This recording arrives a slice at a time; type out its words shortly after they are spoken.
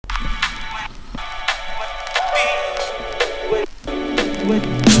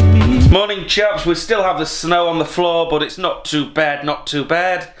Morning chaps, we still have the snow on the floor, but it's not too bad, not too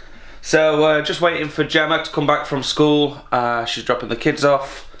bad. So just waiting for Gemma to come back from school. She's dropping the kids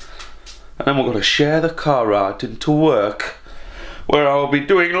off. And then we're going to share the car ride into work, where I'll be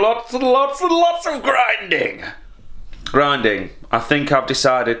doing lots and lots and lots of grinding. I think I've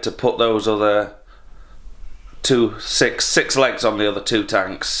decided to put those other six legs on the other two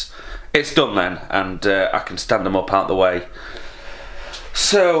tanks. It's done then, and I can stand them up out the way.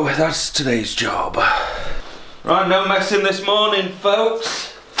 So that's today's job. Right, no messing this morning,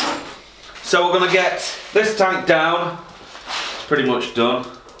 folks. So we're gonna get this tank down. It's pretty much done.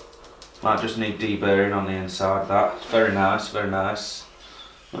 Might just need deburring on the inside. That very nice, very nice.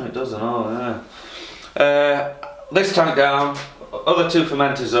 Oh, it does and all, yeah. This tank down. Other two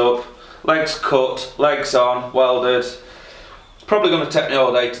fermenters up. Legs cut, legs on, welded. It's probably going to take me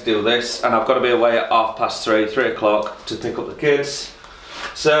all day to do this, and I've got to be away at 3:30, 3 o'clock to pick up the kids.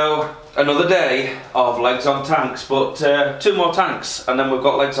 So another day of legs on tanks, but 2 more tanks and then we've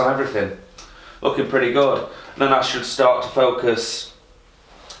got legs on everything. Looking pretty good. And then I should start to focus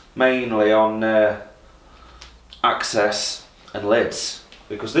mainly on access and lids,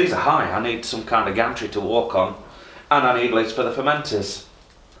 because these are high. I need some kind of gantry to walk on, and I need lids for the fermenters.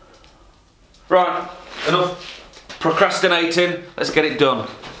 Right, enough procrastinating, let's get it done.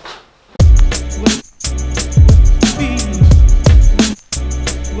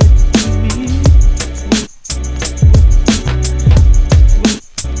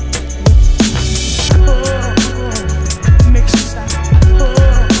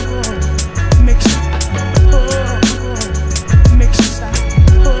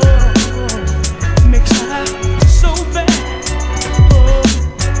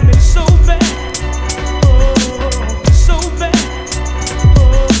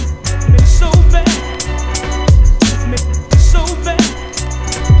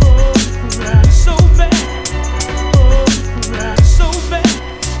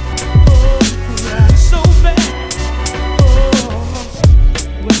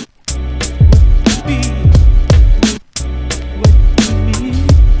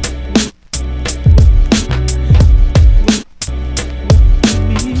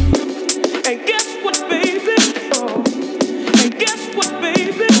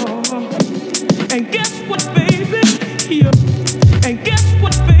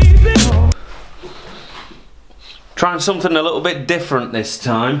 Trying something a little bit different this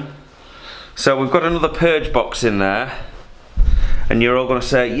time. So we've got another purge box in there, and you're all going to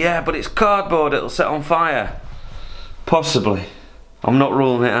say, yeah, but it's cardboard, it'll set on fire. Possibly. I'm not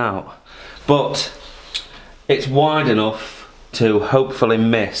ruling it out. But it's wide enough to hopefully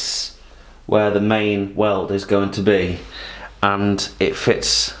miss where the main weld is going to be, and it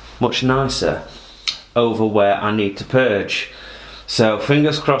fits much nicer over where I need to purge. So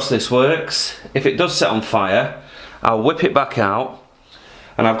fingers crossed this works. If it does set on fire, I'll whip it back out,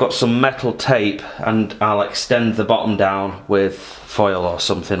 and I've got some metal tape, and I'll extend the bottom down with foil or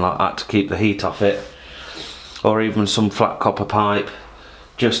something like that to keep the heat off it, or even some flat copper pipe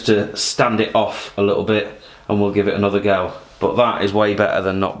just to stand it off a little bit, and we'll give it another go. But that is way better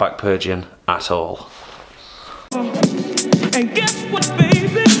than not back purging at all. And guess what,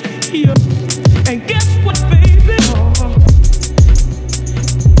 baby? And guess what, baby?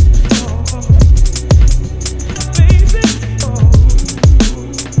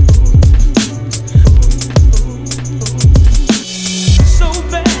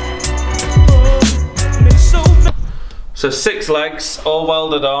 So 6 legs, all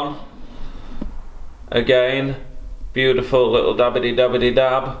welded on. Again, beautiful little dabbity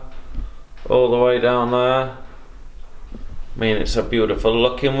dab all the way down there. I mean, it's a beautiful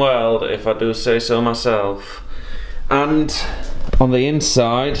looking weld, if I do say so myself. And on the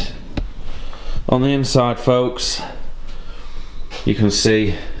inside folks, you can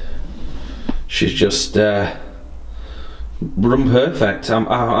see she's just run perfect.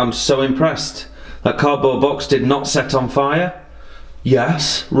 I'm so impressed. That cardboard box did not set on fire.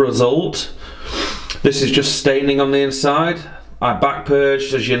 Yes, result. This is just staining on the inside. I back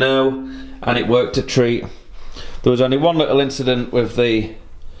purged, as you know, and it worked a treat. There was only one little incident with the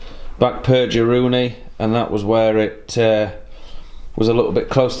back purger Rooney, and that was where it was a little bit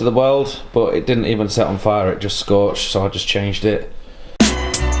close to the weld, but it didn't even set on fire, it just scorched, so I just changed it.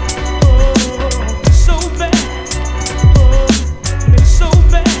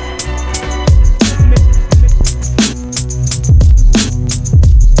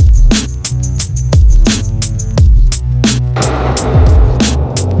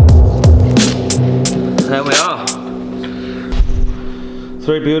 There we are.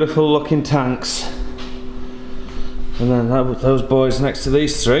 3 beautiful looking tanks. And then those boys next to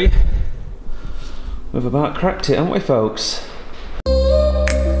these three, we've about cracked it, haven't we, folks?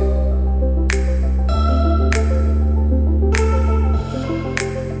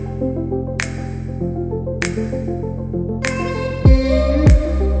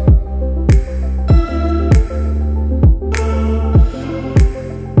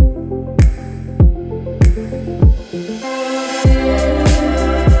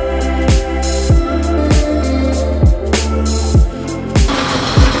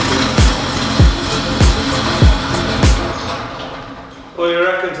 What do you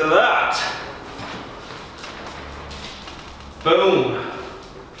reckon to that? Boom.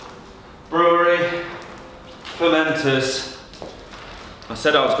 Brewery, fermenters. I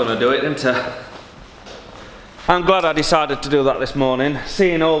said I was going to do it, didn't I? I'm glad I decided to do that this morning.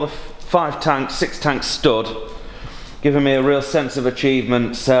 Seeing all the 6 tanks stood, giving me a real sense of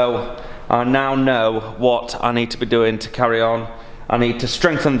achievement, so I now know what I need to be doing to carry on. I need to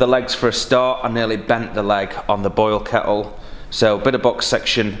strengthen the legs for a start. I nearly bent the leg on the boil kettle. So bit of box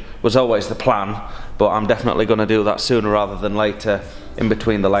section was always the plan, but I'm definitely going to do that sooner rather than later in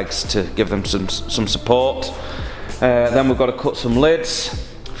between the legs to give them some support. Then we've got to cut some lids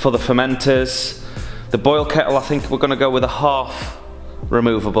for the fermenters. The boil kettle, I think we're going to go with a half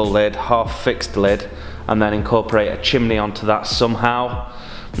removable lid, half fixed lid, and then incorporate a chimney onto that somehow.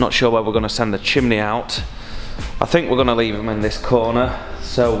 Not sure where we're going to send the chimney out. I think we're going to leave them in this corner,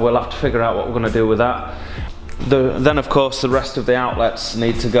 so we'll have to figure out what we're going to do with that. Then of course the rest of the outlets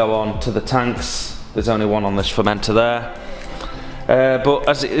need to go on to the tanks. There's only one on this fermenter there. But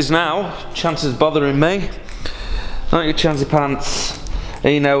as it is now, Chance is bothering me. Not your Chancey Pants.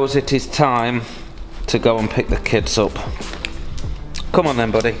 He knows it is time to go and pick the kids up. Come on then,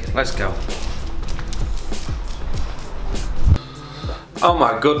 buddy, let's go. Oh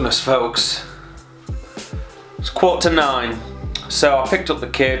my goodness, folks. It's 8:45, so I picked up the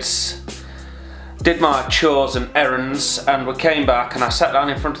kids, did my chores and errands, and we came back and I sat down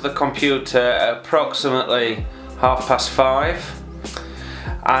in front of the computer at approximately 5:30.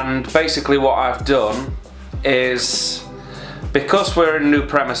 And basically what I've done is, because we're in new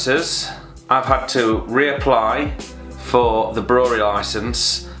premises, I've had to reapply for the brewery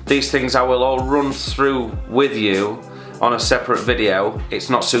license. These things I will all run through with you on a separate video. It's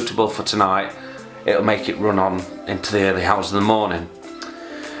not suitable for tonight. It'll make it run on into the early hours of the morning.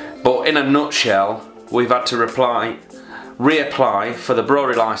 But in a nutshell, we've had to reapply for the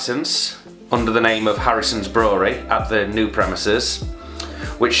brewery license under the name of Harrison's Brewery at the new premises,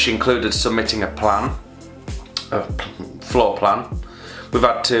 which included submitting a plan, a floor plan. We've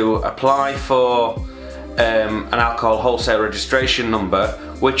had to apply for an alcohol wholesale registration number,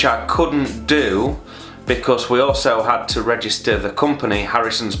 which I couldn't do because we also had to register the company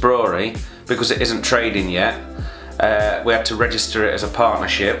Harrison's Brewery because it isn't trading yet. We had to register it as a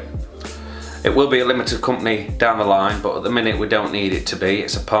partnership. It will be a limited company down the line, but at the minute we don't need it to be.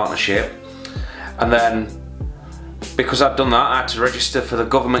 It's a partnership. And then, because I'd done that, I had to register for the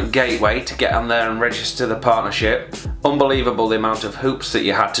government gateway to get on there and register the partnership. Unbelievable the amount of hoops that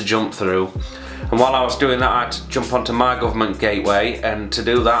you had to jump through. And while I was doing that, I had to jump onto my government gateway, and to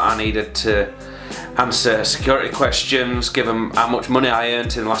do that I needed to answer security questions, give them how much money I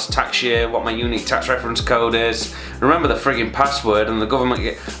earned in the last tax year, what my unique tax reference code is, remember the frigging password, and the government.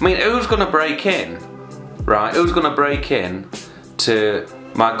 I mean, who's gonna break in, right? Who's gonna break in to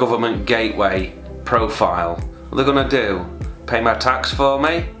my government gateway profile? What are they gonna do? Pay my tax for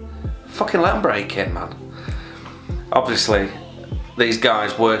me? Fucking let them break in, man. Obviously, these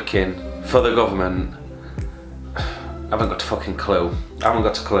guys working for the government haven't got a fucking clue. I haven't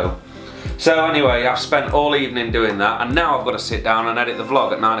got a clue. So anyway, I've spent all evening doing that, and now I've got to sit down and edit the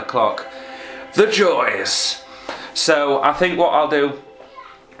vlog at 9 o'clock. The joys! So I think what I'll do,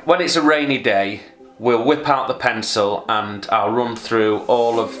 when it's a rainy day, we'll whip out the pencil and I'll run through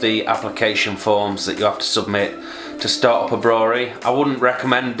all of the application forms that you have to submit to start up a brewery. I wouldn't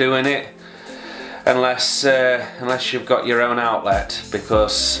recommend doing it unless you've got your own outlet,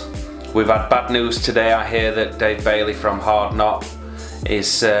 because we've had bad news today. I hear that Dave Bailey from Hard Knot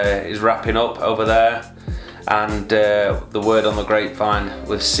is wrapping up over there, and the word on the grapevine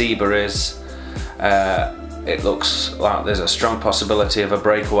with SEBA is it looks like there's a strong possibility of a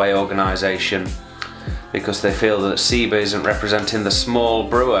breakaway organisation, because they feel that SEBA isn't representing the small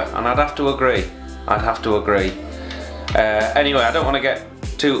brewer, and I'd have to agree. Anyway, I don't want to get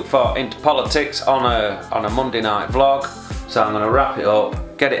too far into politics on a Monday night vlog, so I'm going to wrap it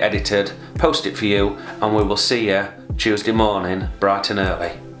up, get it edited, post it for you, and we will see you Tuesday morning, bright and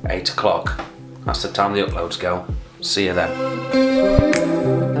early, 8 o'clock. That's the time the uploads go. See you then.